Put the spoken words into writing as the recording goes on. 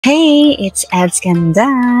Hey, it's Ganda.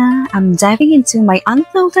 I'm diving into my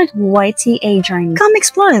unfiltered YTA journey. Come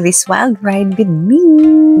explore this wild ride with me.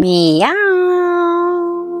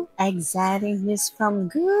 Meow! Exciting news from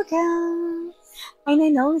Google. And I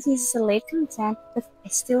know this is a late content, but I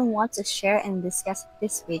still want to share and discuss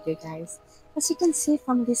this with you guys. As you can see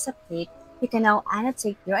from this update, you can now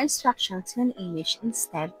annotate your instruction to an image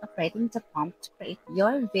instead of writing the prompt to create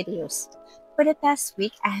your videos. For the past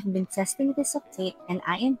week, I have been testing this update and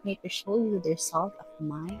I am here to show you the result of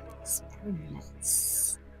my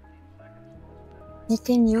experiments. You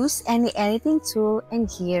can use any editing tool,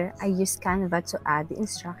 and here I use Canva to add the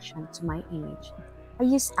instruction to my image. I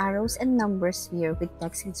use arrows and numbers here with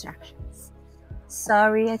text instructions.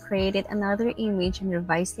 Sorry, I created another image and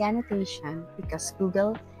revised the annotation because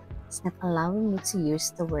Google is not allowing me to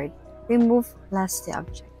use the word remove plus the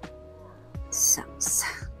object.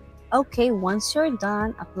 Okay, once you're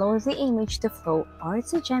done, upload the image to Flow or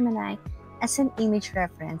to Gemini as an image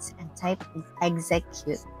reference and type in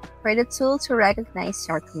execute for the tool to recognize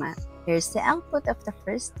your command. Here's the output of the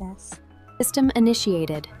first test. System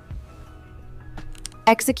initiated.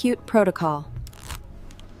 Execute protocol.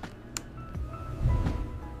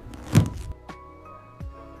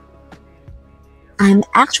 I'm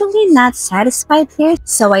actually not satisfied here,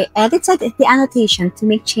 so I edited the annotation to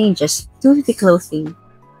make changes to the clothing.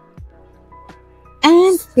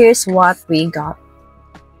 And here's what we got.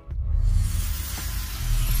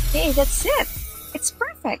 Hey, that's it! It's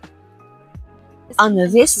perfect! On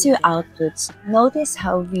these two outputs, notice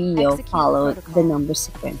how Vio followed the number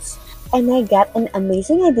sequence. And I got an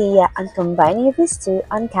amazing idea on combining these two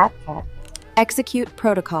on CapCut. Execute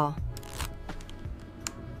protocol.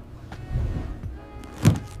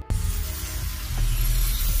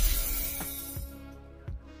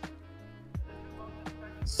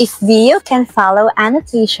 If Vio can follow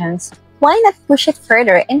annotations, why not push it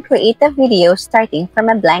further and create a video starting from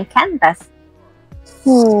a blank canvas?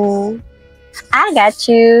 I got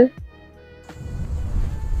you!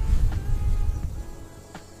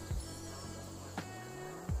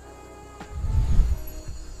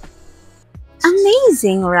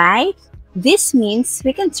 Amazing, right? This means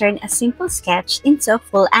we can turn a simple sketch into a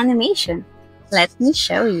full animation. Let me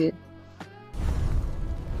show you.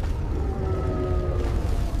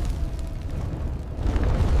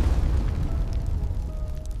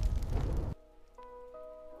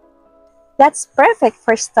 That's perfect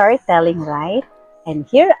for storytelling, right? And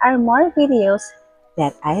here are more videos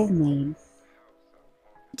that I've made.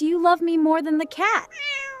 Do you love me more than the cat?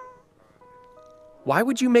 Why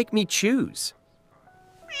would you make me choose?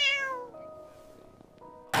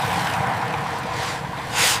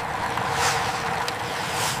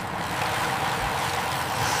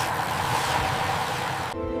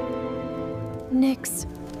 Nix,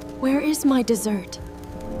 where is my dessert?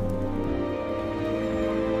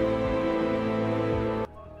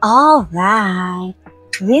 Alright,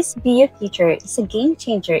 this video feature is a game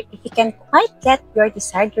changer if you can quite get your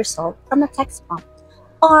desired result from a text prompt,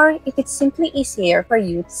 or if it's simply easier for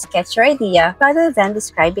you to sketch your idea rather than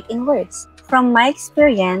describe it in words. From my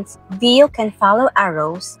experience, Vio can follow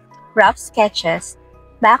arrows, rough sketches,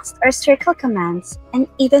 box or circle commands, and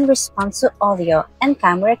even respond to audio and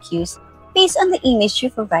camera cues based on the image you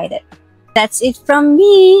provided. That's it from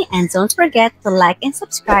me, and don't forget to like and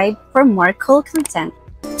subscribe for more cool content.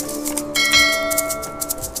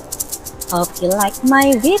 Hope you like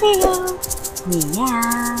my video.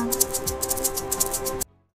 Meow.